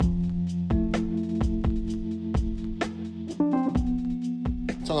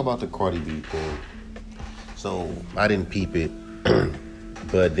talk about the Cardi B thing. So I didn't peep it,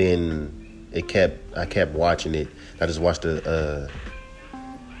 but then I kept watching it. I just watched a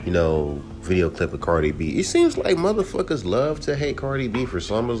video clip of Cardi B. It seems like motherfuckers love to hate Cardi B for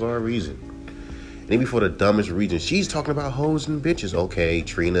some bizarre reason. Maybe for the dumbest reason. She's talking about hoes and bitches. Okay,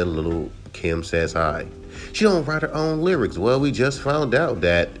 Trina Little Kim says hi. She don't write her own lyrics. Well, we just found out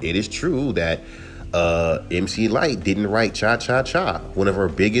that it is true that MC Lyte didn't write Cha Cha Cha, one of her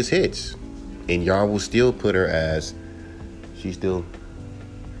biggest hits. And y'all will still put her as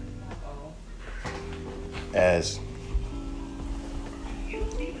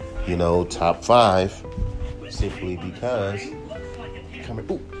top 5 simply because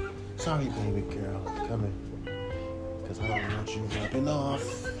sorry baby girl, coming because I don't want you rubbing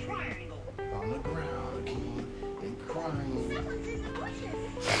off on the ground and crying.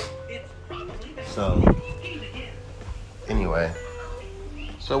 So anyway,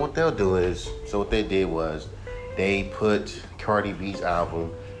 what they did was they put Cardi B's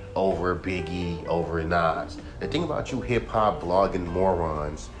album over Biggie, over Nas. The thing about you hip-hop blogging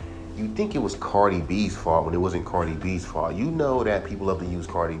morons, you think it was Cardi B's fault when it wasn't Cardi B's fault. You know that people love to use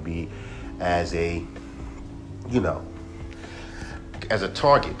Cardi B as a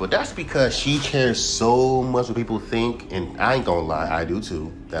target. But that's because she cares so much what people think. And I ain't gonna lie, I do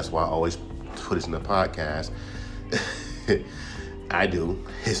too. That's why I always put this in the podcast. I do.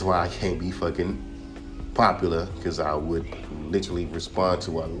 It's why I can't be fucking popular, because I would literally respond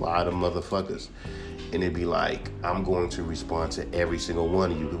to a lot of motherfuckers. And it'd be like, I'm going to respond to every single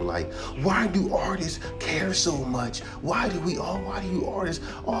one of you. People like, why do artists care so much? Why do you artists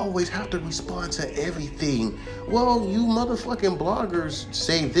always have to respond to everything? Well, you motherfucking bloggers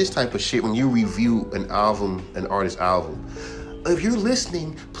say this type of shit when you review an artist's album. If you're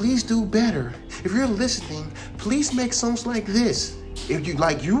listening, please do better. If you're listening, please make songs like this. If you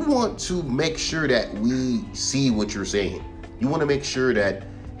want to make sure that we see what you're saying. You want to make sure that,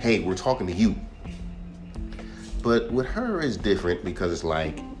 hey, we're talking to you. But with her, it's different because it's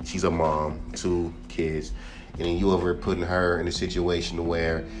like she's a mom, 2 kids, and then you over putting her in a situation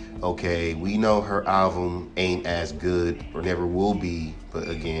where, okay, we know her album ain't as good or never will be, but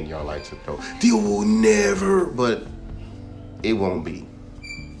again, y'all like to throw, they will never, but it won't be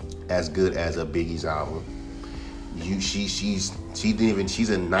as good as a Biggie's album. She's a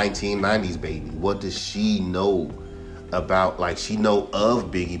 1990s baby. What does she know about? Like, she know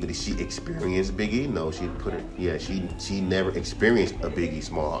of Biggie, but did she experience Biggie? No, she never experienced a Biggie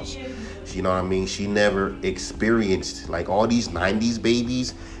Smalls. You know what I mean? She never experienced, like, all these 90s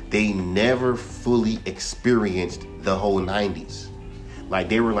babies, they never fully experienced the whole 90s. Like,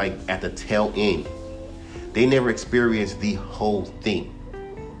 they were like at the tail end. They never experienced the whole thing.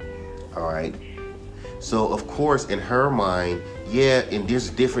 All right. So of course, in her mind, and there's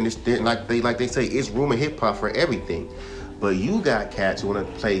different. Like they say, it's room in hip hop for everything. But you got cats who want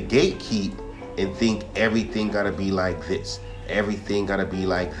to play gatekeep and think everything gotta be like this, everything gotta be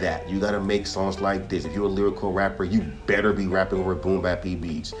like that. You gotta make songs like this. If you're a lyrical rapper, you better be rapping over boom bap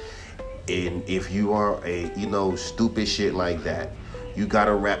beats. And if you are a stupid shit like that, you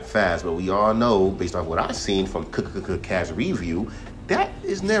gotta rap fast. But we all know, based on what I've seen from Cat's review, that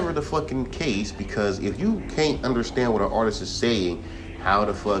is never the fucking case, because if you can't understand what an artist is saying,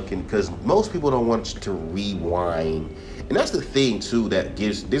 because most people don't want to rewind. And that's the thing too,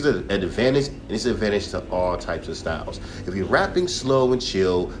 there's an advantage, and it's an advantage to all types of styles. If you're rapping slow and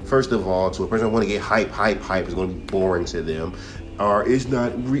chill, first of all, to a person who want to get hype is going to be boring to them. Or it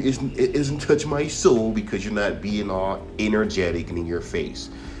doesn't touch my soul, because you're not being all energetic and in your face.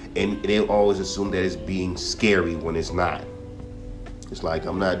 And they always assume that it's being scary when it's not. It's like,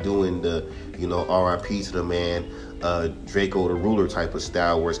 I'm not doing the, R.I.P. to the man, Draco the Ruler type of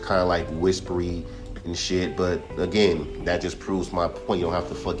style, where it's kind of like whispery and shit. But again, that just proves my point. You don't have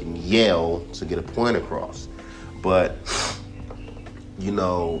to fucking yell to get a point across. But,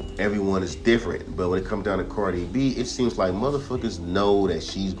 everyone is different. But when it comes down to Cardi B, it seems like motherfuckers know that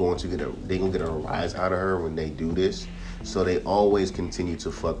they're gonna get a rise out of her when they do this. So they always continue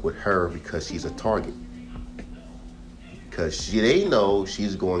to fuck with her because she's a target. Because they know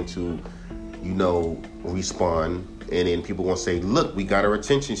she's going to, respond. And then people going to say, look, we got her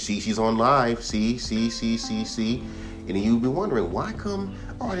attention. She's on live. See. And then you'll be wondering, why come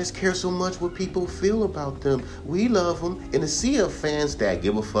artists care so much what people feel about them? We love them. In a sea of fans that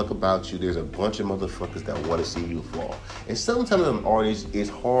give a fuck about you, there's a bunch of motherfuckers that want to see you fall. And sometimes them artists, it's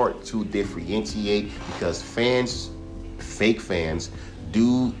hard to differentiate, because fake fans,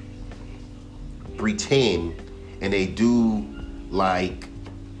 do pretend, and they do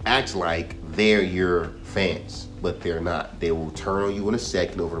act like they're your fans, but they're not. They will turn on you in a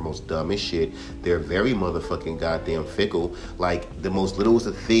second over the most dumbest shit. They're very motherfucking goddamn fickle. Like, the most littlest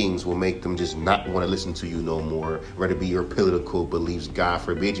of things will make them just not want to listen to you no more. Whether it be your political beliefs, God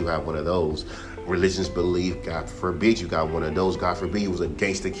forbid you have one of those. Religious belief, God forbid you got one of those. God forbid you was a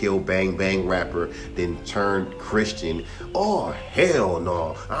gangsta kill bang bang rapper, then turned Christian. Oh, hell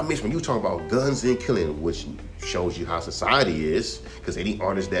no. I miss when you talk about guns and killing, which shows you how society is. Because any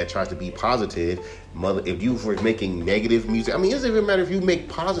artist that tries to be positive, if you were making negative music, I mean, it doesn't even matter if you make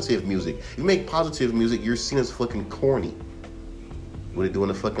positive music. If you make positive music, you're seen as fucking corny. What are they doing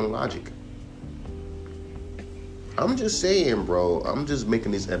the fucking logic? I'm just saying, bro. I'm just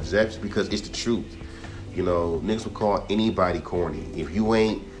making this objection because it's the truth. You know, niggas will call anybody corny. If you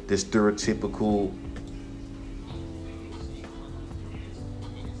ain't the stereotypical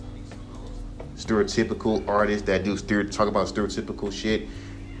artist that talk about stereotypical shit,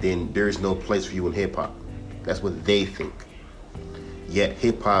 then there's no place for you in hip hop. That's what they think. Yet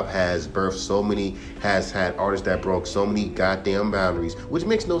hip hop has had artists that broke so many goddamn boundaries, which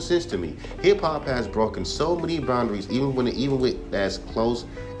makes no sense to me. Hip hop has broken so many boundaries, even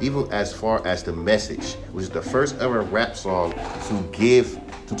as far as the message, which is the first ever rap song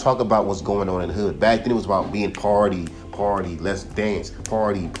to talk about what's going on in the hood. Back then it was about being party, let's dance,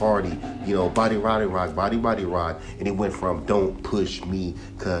 party, you know, body rock, body rock, and it went from don't push me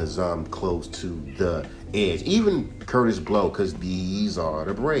cause I'm close to the edge. Even Curtis Blow, cause these are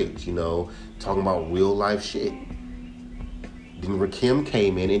the breaks, you know, talking about real life shit. Then Rakim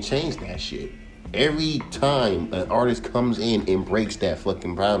came in and changed that shit. Every time an artist comes in and breaks that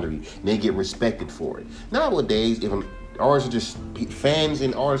fucking boundary, they get respected for it. Nowadays, if an artist are just fans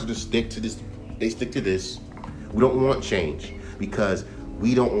and artists just stick to this, they stick to this. We don't want change because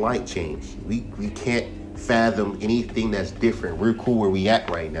we don't like change. We can't fathom anything that's different. We're cool where we at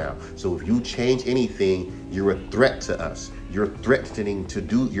right now. So if you change anything, you're a threat to us. You're threatening to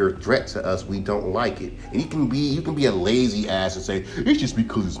do your threat to us. We don't like it. And you can be a lazy ass and say, it's just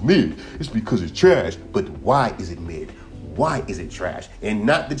because it's mid. It's because it's trash. But why is it mid? Why is it trash? And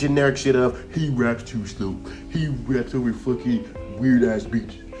not the generic shit of, he raps too slow. He raps over fucking weird ass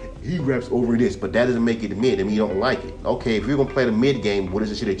beats. He raps over this, but that doesn't make it mid. I mean, you don't like it. Okay, if you're gonna play the mid game, what is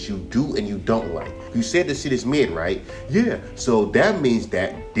the shit that you do and you don't like? You said the shit is mid, right? Yeah. So that means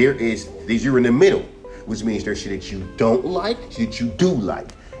that you're in the middle, which means there's shit that you don't like, shit that you do like.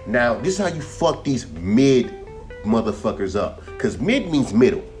 Now, this is how you fuck these mid motherfuckers up. Because mid means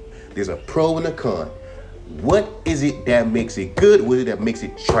middle. There's a pro and a con. What is it that makes it good? What is it that makes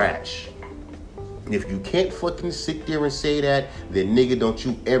it trash? If you can't fucking sit there and say that, then nigga, don't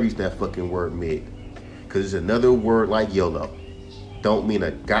you ever use that fucking word mid. Because it's another word like YOLO. Don't mean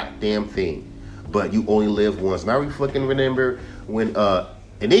a goddamn thing. But you only live once. And I fucking remember when, and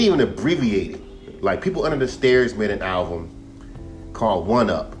they even abbreviated. Like, People Under the Stairs made an album called One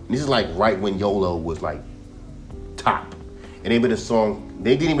Up. And this is like right when YOLO was like top. And they made a song,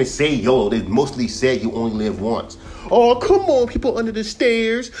 they didn't even say YOLO. They mostly said you only live once. Oh, come on, People Under the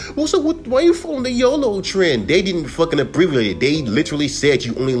Stairs. Well, so why are you following the YOLO trend? They didn't fucking abbreviate it. They literally said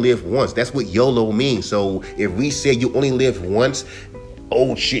you only live once. That's what YOLO means. So if we say you only live once,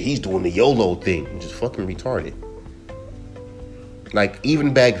 oh shit, he's doing the YOLO thing. Which is fucking retarded. Like,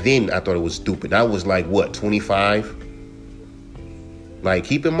 even back then, I thought it was stupid. I was like, what, 25? Like,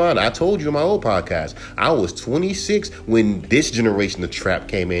 keep in mind, I told you in my old podcast, I was 26 when this generation of trap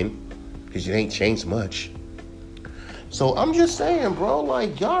came in. Because it ain't changed much. So I'm just saying, bro,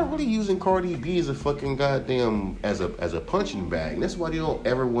 like, y'all really using Cardi B as a fucking goddamn, as a punching bag. And that's why they don't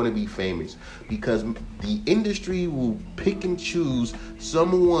ever want to be famous. Because the industry will pick and choose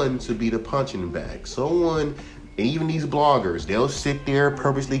someone to be the punching bag. Someone, and even these bloggers, they'll sit there,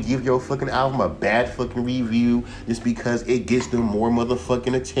 purposely give your fucking album a bad fucking review just because it gets them more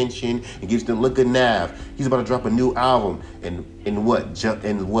motherfucking attention. It gives them, look at Nav. He's about to drop a new album in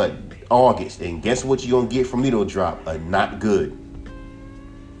what? August, and guess what you're gonna get from Needle Drop? A not good.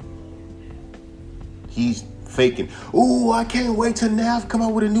 He's faking. Ooh, I can't wait till Nav come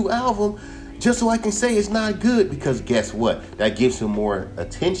out with a new album just so I can say it's not good, because guess what? That gives him more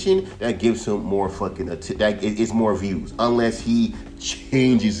attention. That gives him more fucking it's more views, unless he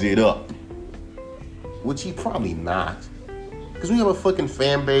changes it up, which he probably not. Because when you have a fucking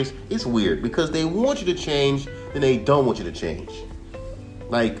fan base, it's weird because they want you to change, then they don't want you to change.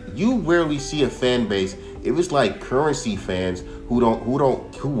 Like, you rarely see a fan base. It was like Currency fans who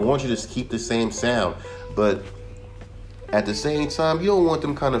want you to keep the same sound. But at the same time, you don't want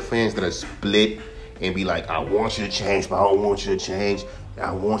them kind of fans that are split and be like, I want you to change, but I don't want you to change.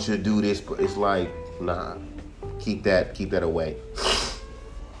 I want you to do this, but it's like, nah, keep that away.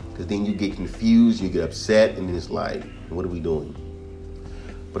 Because Because then you get confused, you get upset, and it's like, what are we doing?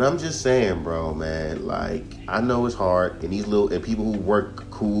 But I'm just saying, bro, man, like, I know it's hard, and and people who work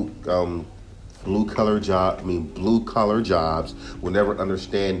cool, blue collar jobs will never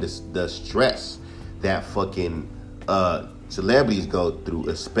understand the stress that fucking celebrities go through,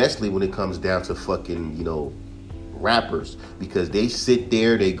 especially when it comes down to fucking, rappers, because they sit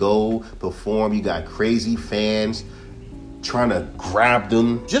there, they go perform, you got crazy fans trying to grab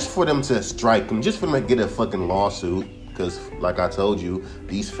them just for them to strike them, just for them to get a fucking lawsuit. Because, like I told you,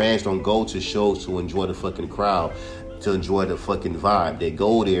 these fans don't go to shows to enjoy the fucking crowd, to enjoy the fucking vibe. They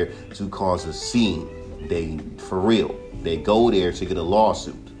go there to cause a scene. For real. They go there to get a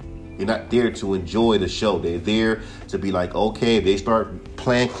lawsuit. They're not there to enjoy the show. They're there to be like, okay, if they start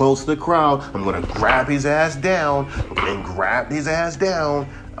playing close to the crowd, I'm going to grab his ass down and grab his ass down.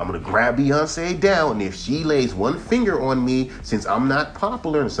 I'm going to grab Beyonce down, and if she lays one finger on me, since I'm not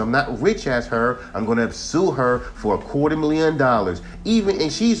popular and since I'm not rich as her, I'm going to sue her for $250,000.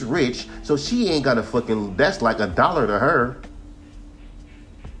 And she's rich, so she ain't got that's like $1 to her.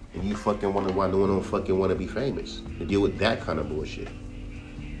 And you fucking wonder why no one don't fucking want to be famous and deal with that kind of bullshit.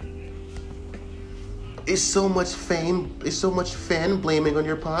 It's so much fame, it's so much fan blaming on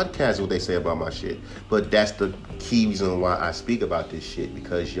your podcast, what they say about my shit. But that's the key reason why I speak about this shit,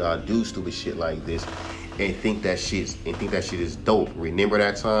 because y'all do stupid shit like this and think that shit is dope. Remember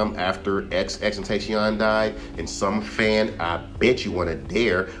that time after XXXTentacion died, and some fan, I bet you wanna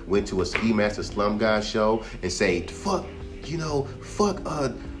dare, went to a Ski Master Slum Guy show and say, fuck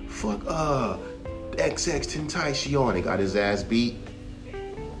XXXTentacion, and got his ass beat.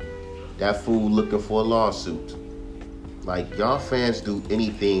 That fool looking for a lawsuit. Like, y'all fans do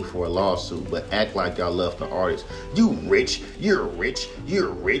anything for a lawsuit, but act like y'all love the artist. You're rich.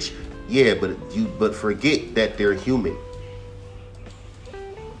 Yeah, but forget that they're human.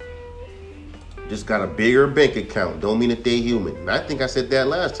 Just got a bigger bank account. Don't mean that they're human. And I think I said that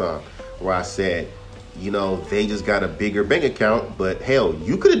last time, where I said, they just got a bigger bank account, but hell,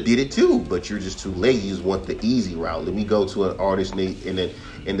 you could have did it too, but you're just too lazy. You just want the easy route. Let me go to an artist in the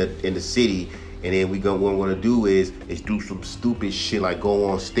city, and then what we're gonna do is do some stupid shit like go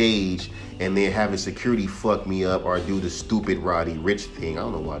on stage and then having security fuck me up, or do the stupid Roddy Ricch thing. I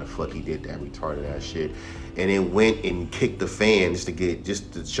don't know why the fuck he did that retarded ass shit. And then went and kicked the fan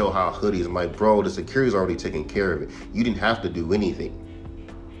just to show how hoodies. I'm like, bro, the security's already taken care of it. You didn't have to do anything.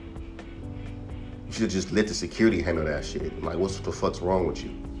 You should have just let the security handle that shit. I'm like, what the fuck's wrong with you?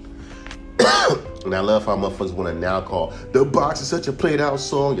 And I love how motherfuckers want to now call The Box is such a played out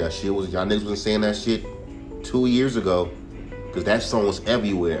song. Y'all niggas was saying that shit 2 years ago, because that song was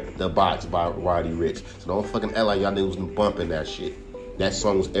everywhere. The Box by Roddy Ricch. So don't fucking act like y'all niggas was bumping that shit. That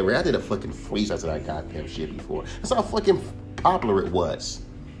song was everywhere. I did a fucking freestyle to that goddamn shit before. That's how fucking popular it was.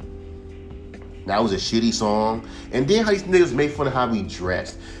 That was a shitty song. And then how these niggas made fun of how he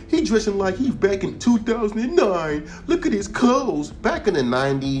dressed. He dressing like he's back in 2009. Look at his clothes. Back in the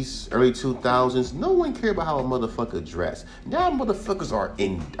 90s, early 2000s, no one cared about how a motherfucker dressed. Now motherfuckers are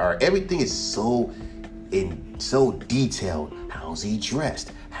everything is so detailed. How's he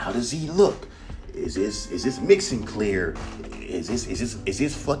dressed? How does he look? Is this mixing clear? Is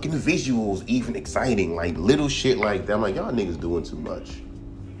this fucking visuals even exciting? Like little shit like that. I'm like, y'all niggas doing too much,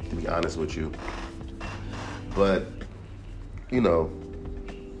 to be honest with you. But,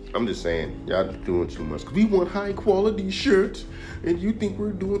 I'm just saying, y'all doing too much. Cause we want high quality shirts, and you think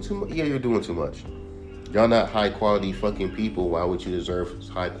we're doing too much? Yeah, you're doing too much. Y'all not high quality fucking people. Why would you deserve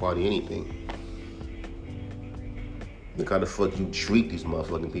high quality anything? Look how the fuck you treat these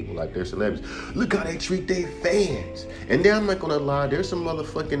motherfucking people like they're celebrities. Look how they treat their fans. And then I'm not gonna lie, there's some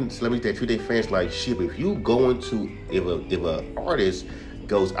motherfucking celebrities that treat their fans like shit. But if you go into, if a artist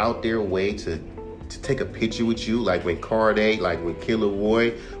goes out their way to take a picture with you, like when Cardi, like when Killer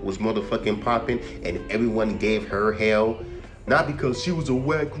Roy was motherfucking popping, and everyone gave her hell, not because she was a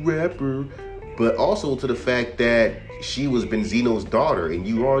whack rapper, but also to the fact that she was Benzino's daughter, and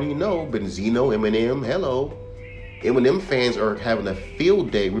you already know Benzino, Eminem, hello. Eminem fans are having a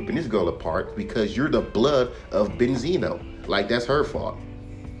field day ripping this girl apart because you're the blood of Benzino. Like, that's her fault.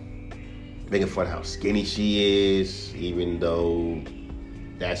 Making fun of how skinny she is, even though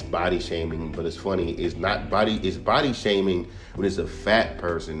that's body shaming. But it's funny, it's body shaming when it's a fat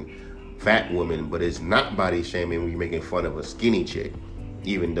woman, but it's not body shaming when you're making fun of a skinny chick,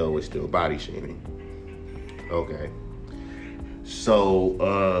 even though it's still body shaming. Okay. So,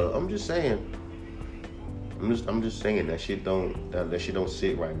 I'm just saying that shit don't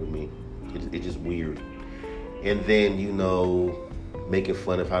sit right with me. It's just weird. And then, making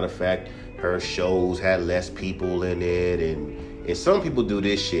fun of how the fact her shows had less people in it, and And some people do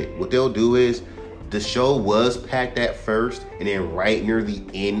this shit. What they'll do is, the show was packed at first, and then right near the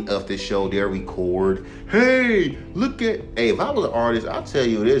end of the show, they'll record, hey, look at, hey, if I was an artist, I'll tell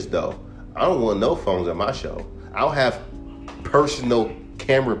you this, though. I don't want no phones at my show. I'll have personal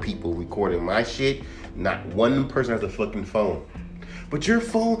camera people recording my shit. Not one person has a fucking phone. But your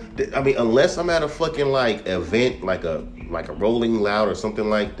phone, I mean, unless I'm at a fucking, like, event, like a Rolling Loud or something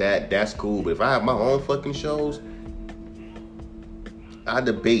like that, that's cool. But if I have my own fucking shows, I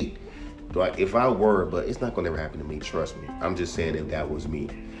debate. Like, if I were, but it's not gonna ever happen to me, trust me. I'm just saying if that was me.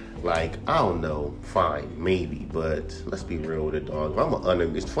 Like, I don't know, fine, maybe, but let's be real with it, dog.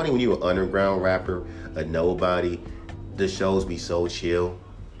 If it's funny when you're an underground rapper, a nobody, the shows be so chill.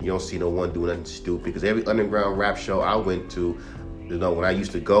 You don't see no one doing nothing stupid, because every underground rap show I went to, you know, when I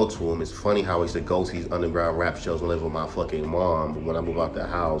used to go to them, it's funny how I used to go to these underground rap shows when I lived with my fucking mom. But when I moved out the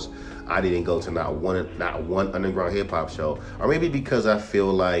house, I didn't go to not one underground hip hop show. Or maybe because I feel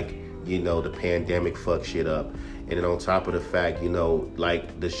like, you know, the pandemic fucked shit up. And then on top of the fact, you know,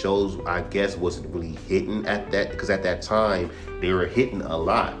 like, the shows, I guess, wasn't really hitting at that, because at that time, they were hitting a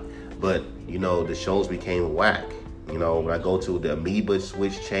lot. But, you know, the shows became whack. You know, when I go to the Amoeba,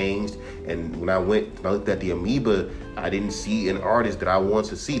 switch changed. And when I looked at the Amoeba, I didn't see an artist that I wanted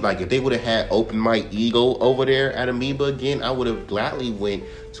to see. Like, if they would have had Open Mic Eagle over there at Amoeba again, I would have gladly went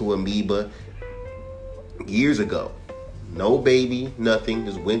to Amoeba years ago. No baby, nothing,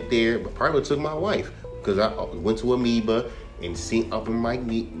 just went there, but probably took my wife, because I went to Amoeba and seen Open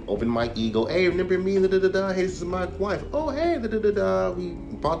Mic Eagle. Hey, remember me? Da, da, da, da. Hey, this is my wife. Oh, hey, da, da, da, da. We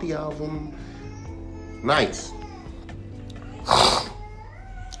bought the album. Nice.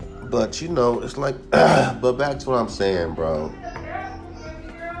 But, you know, it's like, but back to what I'm saying, bro.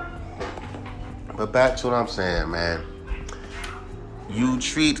 But back to what I'm saying, man. You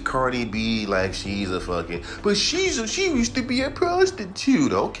treat Cardi B like she's a fucking, but she used to be a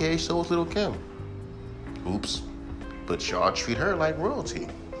prostitute. Okay, so was Lil' Kim. Oops. But y'all treat her like royalty.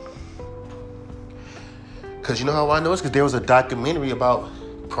 Because you know how I know it's? Because there was a documentary about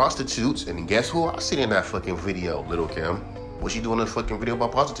prostitutes, and guess who I seen in that fucking video, Lil' Kim? What's she doing in a fucking video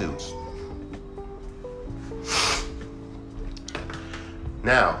about prostitutes?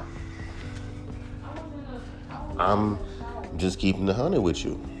 Now, I'm just keeping the 100 with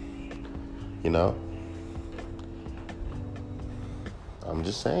you. You know? I'm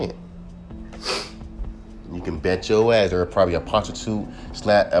just saying. You can bet your ass there probably a prostitute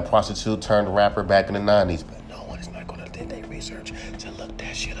turned rapper back in the 90s, but no one is not gonna do their research to look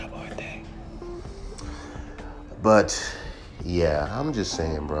that shit up, aren't they? But yeah, I'm just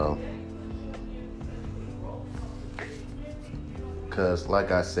saying, bro. Cause like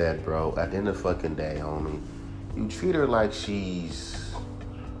I said, bro, at the end of the fucking day, homie, you treat her like she's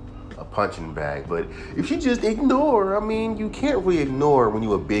a punching bag. But if you just ignore, I mean, you can't really ignore when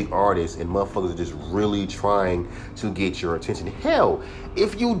you're a big artist and motherfuckers are just really trying to get your attention. Hell,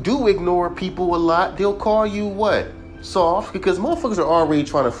 if you do ignore people a lot, they'll call you what? Soft? Because motherfuckers are already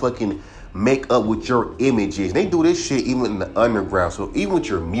trying to fucking make up with your images. They do this shit even in the underground. So even with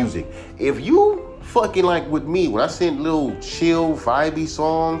your music, if you fucking like with me, when I send little chill, vibey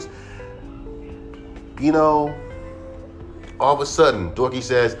songs, you know, all of a sudden, Dorky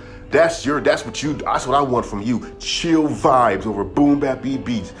says, that's what I want from you. Chill vibes over boom bap beat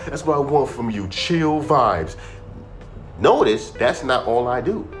beats. That's what I want from you. Chill vibes. Notice, that's not all I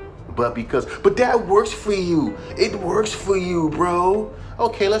do. But that works for you. It works for you, bro.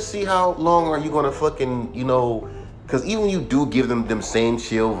 Okay, let's see how long are you gonna fucking, you know, because even when you do give them same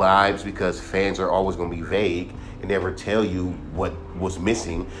chill vibes, because fans are always gonna be vague and never tell you what was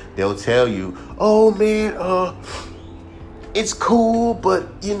missing. They'll tell you, oh man, it's cool, but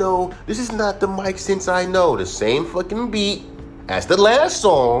you know, this is not the Mike Sense I know. The same fucking beat as the last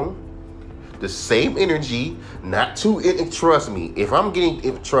song, the same energy, not too, trust me,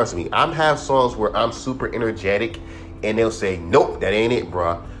 trust me, I have songs where I'm super energetic and they'll say, nope, that ain't it,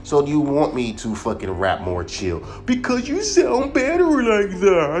 bruh. So do you want me to fucking rap more chill? Because you sound better like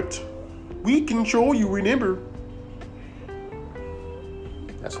that. We control you, remember?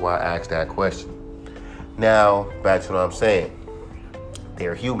 That's why I asked that question. Now, back to what I'm saying.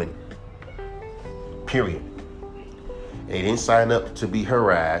 They're human. Period. They didn't sign up to be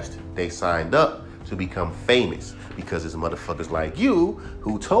harassed. They signed up to become famous because it's motherfuckers like you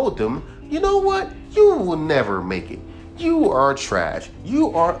who told them, you know what? You will never make it. You are trash.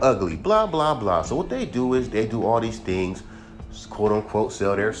 You are ugly. Blah, blah, blah. So what they do is they do all these things, quote unquote,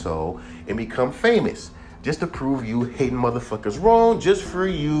 sell their soul and become famous. Just to prove you hating motherfuckers wrong, just for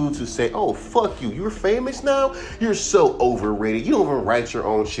you to say, oh, fuck you. You're famous now? You're so overrated. You don't even write your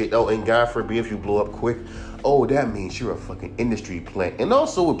own shit. Oh, and God forbid if you blow up quick. oh, that means you're a fucking industry plant. And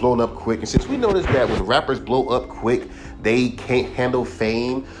also we're blown up quick. And since we noticed that when rappers blow up quick, they can't handle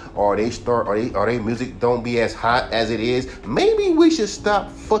fame, or their music don't be as hot as it is, maybe we should stop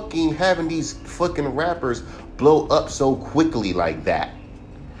fucking having these fucking rappers blow up so quickly like that.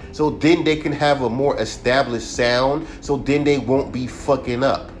 So then they can have a more established sound, so then they won't be fucking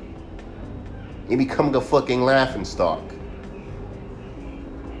up and becoming a fucking laughing stock.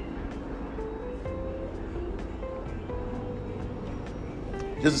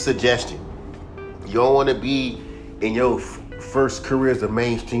 Just a suggestion. You don't want to be in your first career as a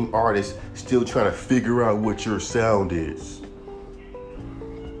mainstream artist still trying to figure out what your sound is.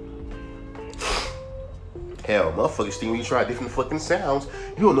 Hell, motherfuckers think when you try different fucking sounds,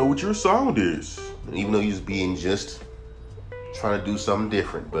 you don't know what your sound is. Even though you're just being just trying to do something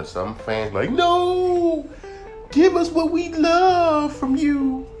different. But some fans like, no, give us what we love from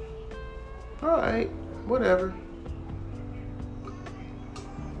you. Alright, whatever.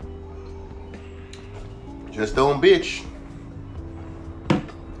 Just don't bitch.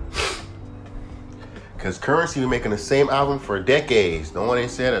 Cause Currency been making the same album for decades. No one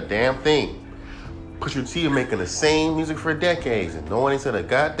ain't said a damn thing. Pusha T been making the same music for decades and no one ain't said a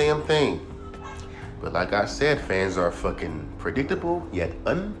goddamn thing. But like I said, fans are fucking predictable yet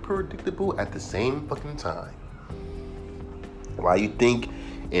unpredictable at the same fucking time. Why you think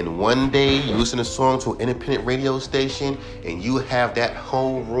in one day you listen to a song to an independent radio station and you have that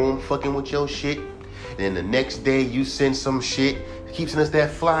whole room fucking with your shit? And then the next day you send some shit, keep sending us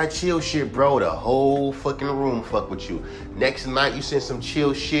that fly chill shit, bro. The whole fucking room fuck with you. Next night you send some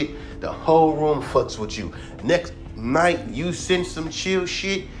chill shit, the whole room fucks with you. Next night you send some chill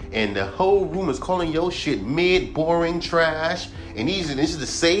shit and the whole room is calling your shit mid, boring, trash. And this is the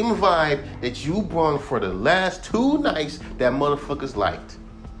same vibe that you brought for the last 2 nights that motherfuckers liked.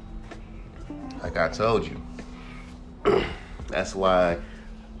 Like I told you. That's why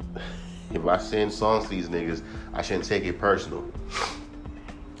if I send songs to these niggas, I shouldn't take it personal.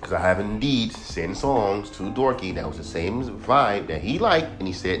 Because I have indeed sent songs to Dorky that was the same vibe that he liked, and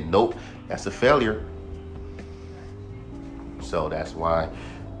he said, nope, that's a failure. So that's why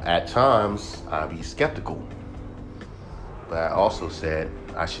at times I be skeptical. But I also said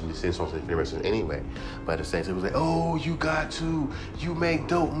I shouldn't send songs to the person anyway. But at the same time, it was like, oh, you make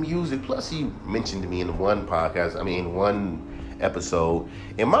dope music. Plus he mentioned to me in one episode,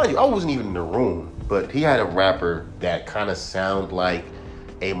 and mind you, I wasn't even in the room, but he had a rapper that kind of sound like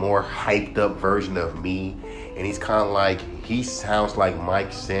a more hyped up version of me, and he sounds like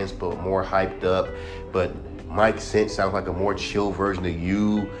Mike Sense but more hyped up, but Mike Sense sounds like a more chill version of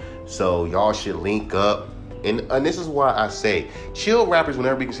you, so y'all should link up. And this is why I say chill rappers will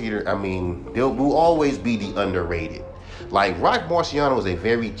never be considered, they will always be the underrated. Like, Rock Marciano is a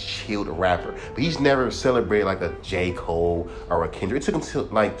very chilled rapper, but he's never celebrated like a J. Cole or a Kendrick. It took him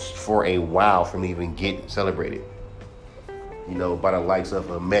for a while for me to even get celebrated. You know, by the likes of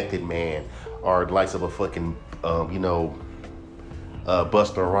a Method Man or the likes of a fucking, Busta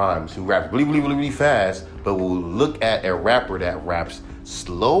Rhymes, who raps really, really, really, really fast, but will look at a rapper that raps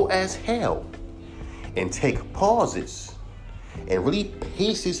slow as hell and take pauses and really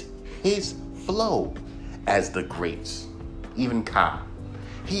paces his flow as the greats. Even Ka.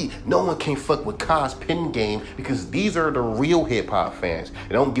 No one can fuck with Ka's pen game because these are the real hip hop fans.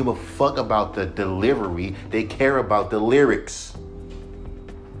 They don't give a fuck about the delivery. They care about the lyrics.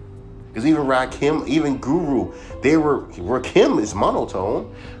 Because even Rakim, even Guru, Rakim is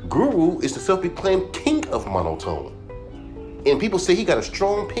monotone. Guru is the self-proclaimed king of monotone. And people say he got a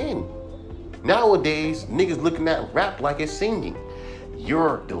strong pen. Nowadays, niggas looking at rap like it's singing.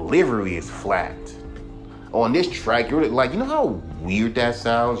 Your delivery is flat. On this track, you're like, you know how weird that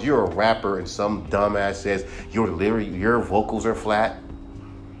sounds? You're a rapper and some dumbass says your vocals are flat.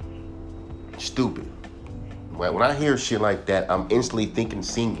 Stupid. When I hear shit like that, I'm instantly thinking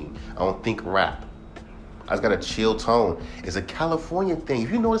singing. I don't think rap. I just got a chill tone. It's a California thing.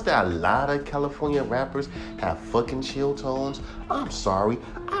 If you notice that a lot of California rappers have fucking chill tones, I'm sorry.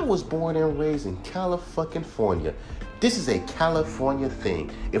 I was born and raised in California. This is a California thing.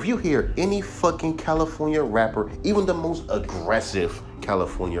 If you hear any fucking California rapper, even the most aggressive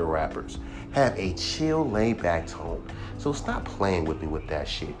California rappers, have a chill, laid-back tone. So stop playing with me with that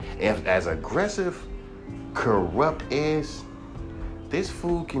shit. If as aggressive, corrupt is, this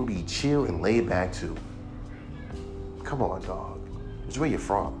fool can be chill and laid back too. Come on, dog. It's where you're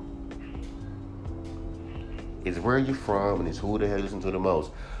from. It's where you're from, and it's who the hell you listen to the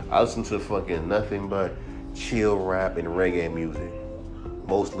most. I listen to fucking nothing but chill rap and reggae music.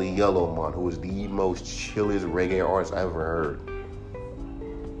 Mostly Yellowman, who is the most chillest reggae artist I ever heard.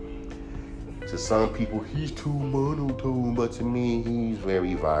 To some people, he's too monotone, but to me, he's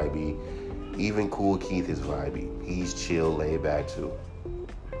very vibey. Even Cool Keith is vibey. He's chill, laid back too.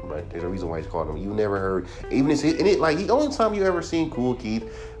 But there's a reason why he's called him. You never heard, even the only time you ever seen Cool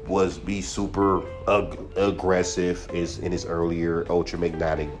Keith was be super aggressive is in his earlier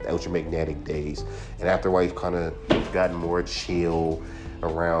ultramagnetic days, and after a while he's kind of gotten more chill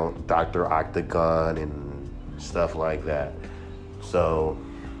around Dr. Octagon and stuff like that. So,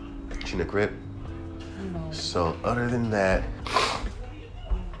 she in the crib? No. So other than that,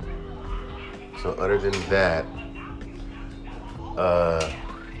 bruh, other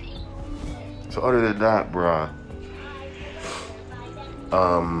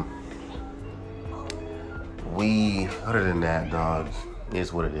than that, dogs,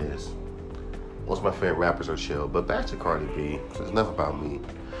 is what it is. Most of my favorite rappers are chill, but back to Cardi B, so it's enough about me.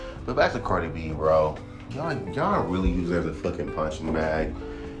 But back to Cardi B, bro. Y'all really use her as a fucking punching bag,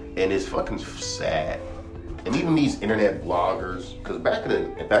 and it's fucking sad. And even these internet bloggers, because back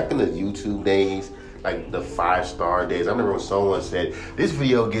in the YouTube days, like the 5-star days, I remember when someone said, this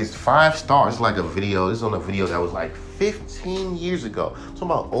video gets 5 stars. It's like this is on a video that was like 15 years ago. I'm talking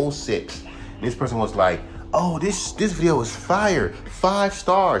about 2006. And this person was like, oh, this video is fire. 5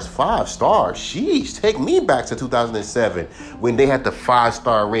 stars. 5 stars. Sheesh, take me back to 2007 when they had the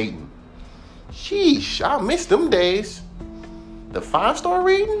 5-star rating. Sheesh, I miss them days. The 5-star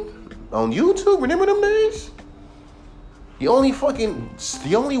rating on YouTube, remember them days? The only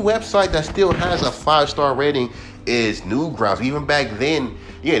website that still has a 5-star rating is Newgrounds. Even back then,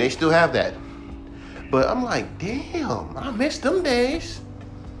 yeah, they still have that. But I'm like, damn, I miss them days.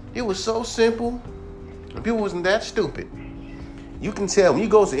 It was so simple. And people wasn't that stupid. You can tell when you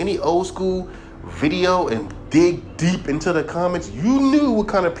go to any old school video and dig deep into the comments, you knew what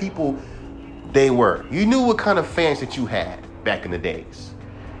kind of people they were. You knew what kind of fans that you had back in the days.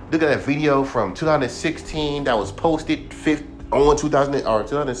 Look at that video from 2016 that was posted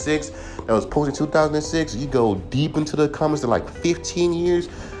 2006. That was posted 2006. You go deep into the comments to like 15 years.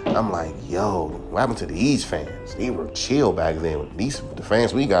 I'm like, yo, what happened to these fans? They were chill back then. The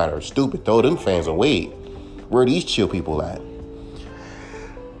fans we got are stupid. Throw them fans away. Where are these chill people at?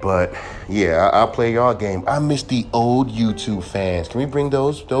 But yeah, I'll play y'all game. I miss the old YouTube fans. Can we bring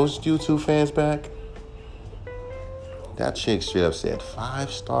those YouTube fans back? That chick straight up said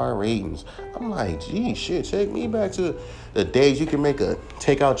 5-star ratings. I'm like, gee, shit, take me back to the days you can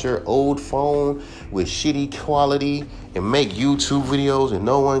take out your old phone with shitty quality and make YouTube videos and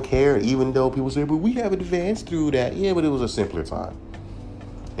no one cared, even though people say, but we have advanced through that. Yeah, but it was a simpler time.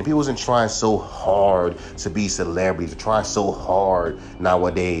 And people wasn't trying so hard to be celebrities, trying so hard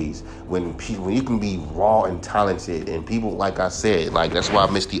nowadays when you can be raw and talented. And people, like I said, like that's why I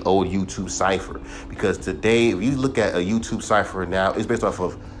miss the old YouTube cypher. Because today, if you look at a YouTube cypher now, it's based off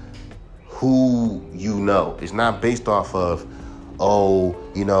of who you know. It's not based off of,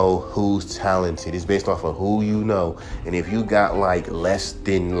 who's talented. It's based off of who you know. And if you got if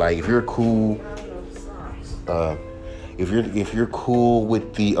you're cool, if you're cool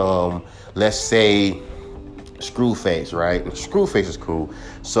with the let's say Screwface, right? And Screwface is cool.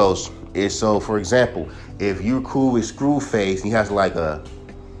 So for example, if you're cool with Screwface and he has like a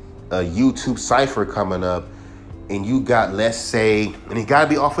YouTube cipher coming up, and you got, let's say, and it gotta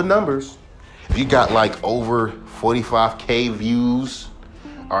be off of numbers. If you got like over 45K views,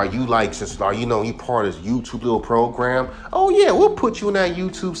 are you part of this YouTube little program? Oh yeah, we'll put you in that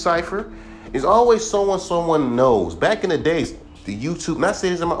YouTube cipher. There's always someone knows. Back in the days, the YouTube, not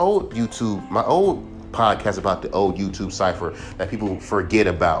saying this in my old podcast about the old YouTube cipher that people forget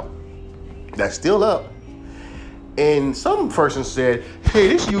about. That's still up. And some person said, hey,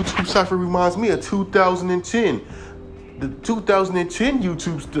 this YouTube cipher reminds me of 2010. The 2010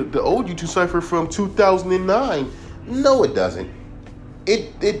 the old YouTube cipher from 2009. No, it doesn't.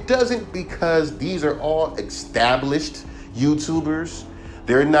 It doesn't, because these are all established YouTubers.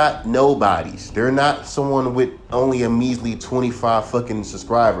 They're not nobodies. They're not someone with only a measly 25 fucking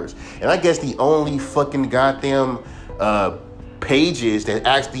subscribers. And I guess the only fucking goddamn pages that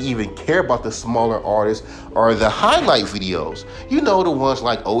actually even care about the smaller artists are the highlight videos. You know, the ones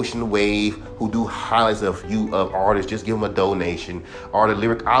like Ocean Wave, who do highlights of artists, just give them a donation, or the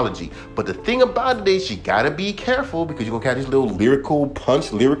Lyricology. But the thing about it is you gotta be careful, because you're gonna catch these little lyrical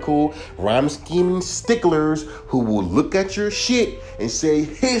rhyme scheming sticklers who will look at your shit and say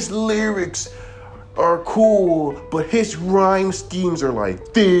his lyrics are cool, but his rhyme schemes are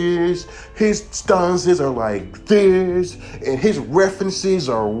like this, his stanzas are like this, and his references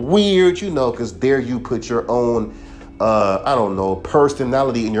are weird, because there you put your own,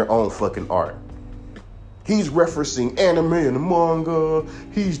 personality in your own fucking art. He's referencing anime and manga.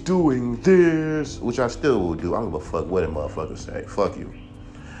 He's doing this, which I still will do. I don't give a fuck what a motherfucker say. Fuck you.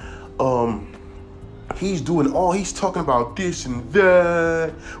 He's talking about this and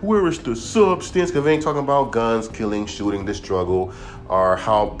that. Where is the substance? Because they ain't talking about guns, killing, shooting, the struggle, or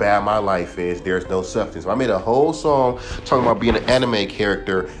how bad my life is. There's no substance. I made a whole song talking about being an anime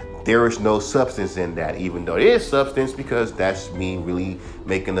character. There is no substance in that, even though there is substance, because that's me really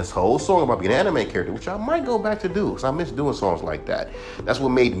making this whole song about being an anime character, which I might go back to do, because I miss doing songs like that. That's what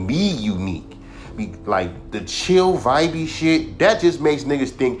made me unique. Like the chill, vibey shit, that just makes niggas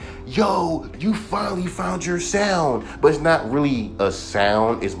think, yo, you finally found your sound. But it's not really a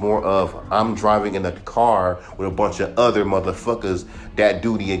sound. It's more of, I'm driving in a car with a bunch of other motherfuckers that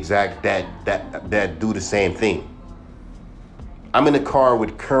do the exact, that do the same thing. I'm in a car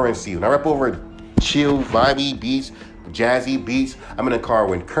with Currency. When I rap over chill, vibey beats, jazzy beats, I'm in a car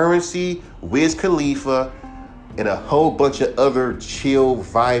with Currency, Wiz Khalifa, and a whole bunch of other chill,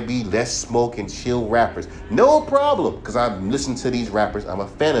 vibey, less smoke and chill rappers. No problem, because I've listened to these rappers. I'm a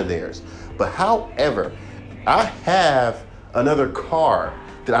fan of theirs. But however, I have another car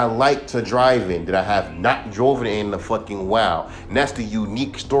that I like to drive in that I have not driven in a fucking while. And that's the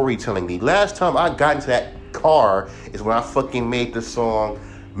unique storytelling. The last time I got into that car is when I fucking made the song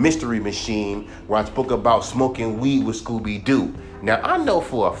Mystery Machine, where I spoke about smoking weed with Scooby-Doo. Now, I know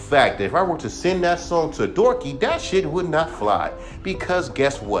for a fact that if I were to send that song to Dorky, that shit would not fly. Because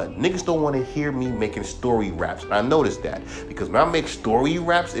guess what? Niggas don't want to hear me making story raps. And I noticed that. Because when I make story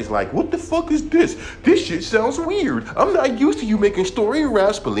raps, it's like, what the fuck is this? This shit sounds weird. I'm not used to you making story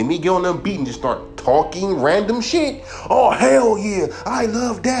raps, but let me get on them beat and just start talking random shit. Oh, hell yeah. I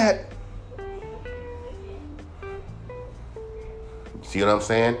love that. See what I'm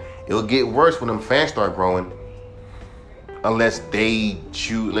saying? It'll get worse when them fans start growing. Unless they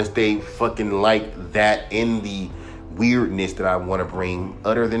fucking like that in the weirdness that I want to bring.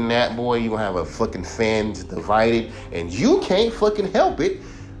 Other than that, boy, you gonna have a fucking fans divided, and you can't fucking help it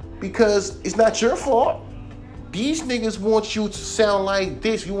because it's not your fault. These niggas want you to sound like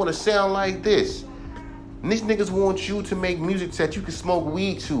this. You want to sound like this. And these niggas want you to make music that you can smoke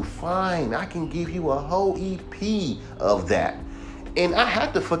weed to. Fine, I can give you a whole EP of that. And I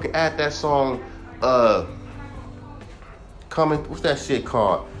had to fucking add that song, what's that shit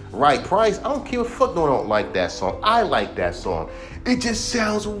called? Right Price. I don't give a fuck. No, I don't like that song. I like that song. It just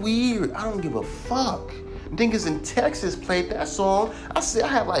sounds weird. I don't give a fuck. Niggas in Texas played that song. I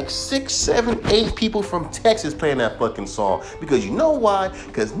had like 6, 7, 8 people from Texas playing that fucking song. Because you know why?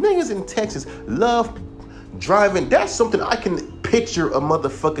 Because niggas in Texas love driving. That's something I can picture a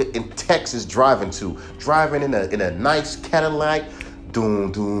motherfucker in Texas driving to. Driving in a nice Cadillac.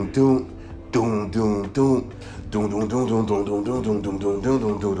 Doom, doom, doom. Doom, doom, doom. Doom, doom, doom, doom, doom, doom, doom, doom, doom, doom,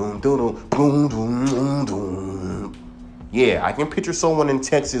 doom, doom, doom, doom, doom, doom, doom. Yeah, I can picture someone in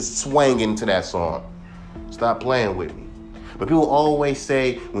Texas swanging to that song. Stop playing with me. But people always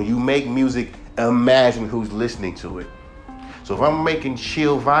say, when you make music, imagine who's listening to it. So if I'm making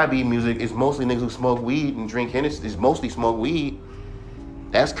chill, vibey music, it's mostly niggas who smoke weed and drink Hennessy. It's mostly smoke weed.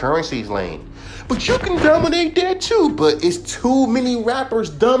 That's Currency's lane. But you can dominate that too. But it's too many rappers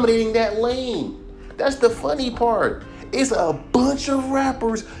dominating that lane. That's the funny part. It's a bunch of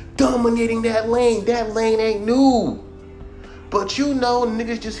rappers dominating that lane. That lane ain't new. But you know,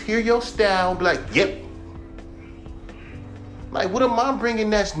 niggas just hear your style and be like, yep. Like, what am I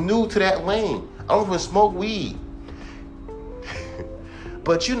bringing that's new to that lane? I don't even smoke weed.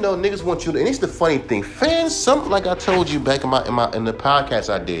 But you know, niggas want you to, and it's the funny thing. Fans, something like I told you back in the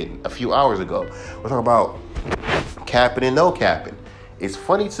podcast I did a few hours ago. We're talking about capping and no capping. It's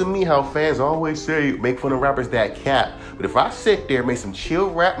funny to me how fans always say, make fun of rappers that cap. But if I sit there, make some chill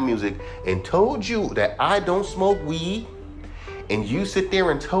rap music, and told you that I don't smoke weed, and you sit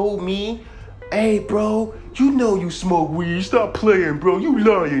there and told me, hey, bro, you know you smoke weed. Stop playing, bro. You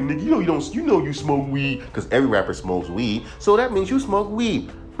lying, nigga. You know you smoke weed. Because every rapper smokes weed. So that means you smoke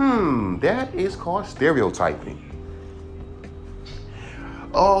weed. That is called stereotyping.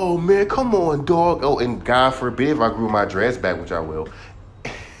 Oh, man, come on, dog. Oh, and God forbid if I grew my dreads back, which I will.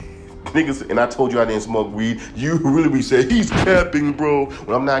 Niggas, and I told you I didn't smoke weed. You really be saying, he's capping, bro.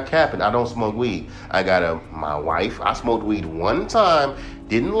 When I'm not capping, I don't smoke weed. I got my wife. I smoked weed one time,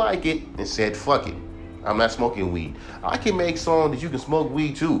 didn't like it, and said, fuck it. I'm not smoking weed. I can make songs that you can smoke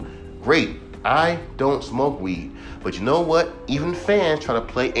weed too. Great. I don't smoke weed. But you know what? Even fans try to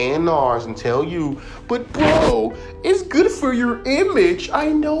play A&Rs and tell you, but bro, it's good for your image. I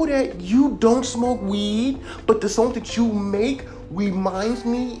know that you don't smoke weed, but the song that you make reminds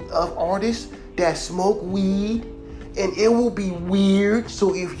me of artists that smoke weed. and it will be weird.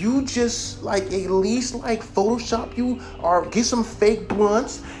 So if you just like at least like Photoshop you or get some fake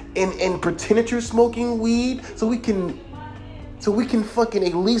blunts and pretend that you're smoking weed, so we can fucking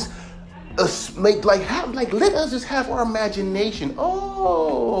at least let us just have our imagination.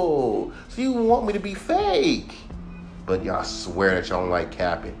 Oh, so you want me to be fake? But y'all swear that y'all don't like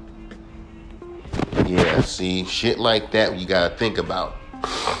capping. Yeah, see, shit like that you gotta think about.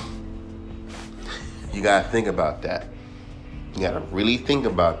 You gotta think about that. You gotta really think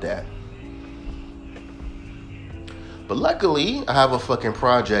about that. But luckily, I have a fucking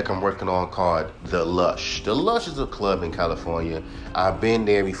project I'm working on called The Lush. The Lush is a club in California. I've been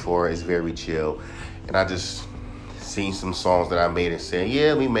there before. It's very chill. And I just seen some songs that I made and said, yeah,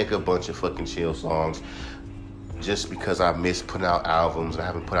 let me make a bunch of fucking chill songs. Just because I miss putting out albums. I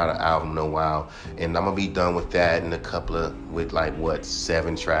haven't put out an album in a while. And I'm going to be done with that in with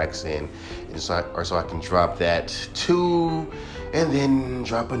 7 tracks in. And so I can drop that 2 and then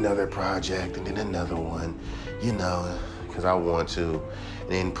drop another project and then another one, because I want to.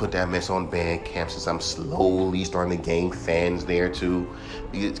 And then put that mess on Bandcamp since I'm slowly starting to gain fans there too.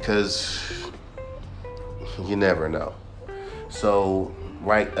 Because you never know. So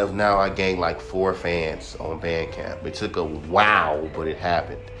right of now, I gained 4 fans on Bandcamp. It took a while, but it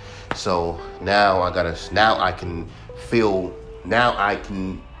happened. So now I can fully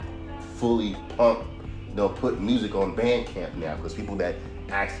put music on Bandcamp now because people that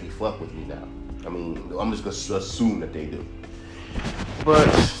actually fuck with me now. I mean, I'm just gonna assume that they do. But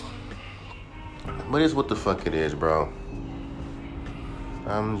it's what the fuck it is, bro.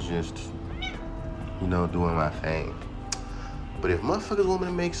 I'm just, doing my thing. But if motherfuckers want me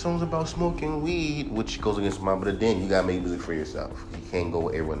to make songs about smoking weed, which goes against but then you gotta make music for yourself. You can't go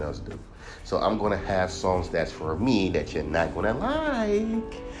what everyone else do. So I'm gonna have songs that's for me that you're not gonna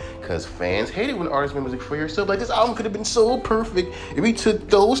like. Cause fans hate it when artists make music for yourself. Like, this album could have been so perfect if we took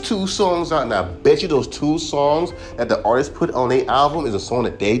those 2 songs out. And I bet you those 2 songs that the artist put on their album is a song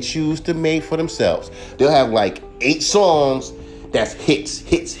that they choose to make for themselves. They'll have 8 songs that's hits.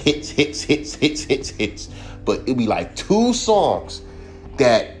 But it'll be 2 songs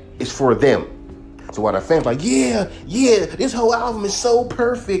that is for them. So while the fans yeah, this whole album is so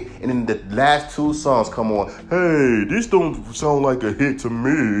perfect. And then the last 2 songs come on, hey, this don't sound like a hit to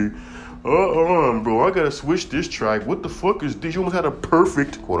me. Bro, I gotta switch this track. What the fuck is this? You almost had a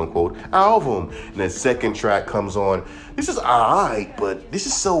perfect, quote unquote, album. And the second track comes on, this is alright, but this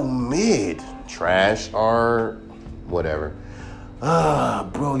is so mid. Trash or whatever.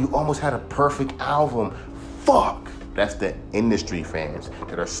 Bro, you almost had a perfect album. Fuck. That's the industry fans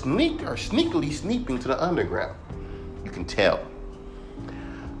that are sneakily sneaking to the underground. You can tell.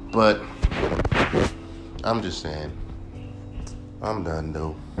 But I'm just saying, I'm done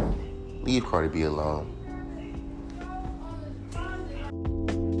though. Leave Cardi B alone.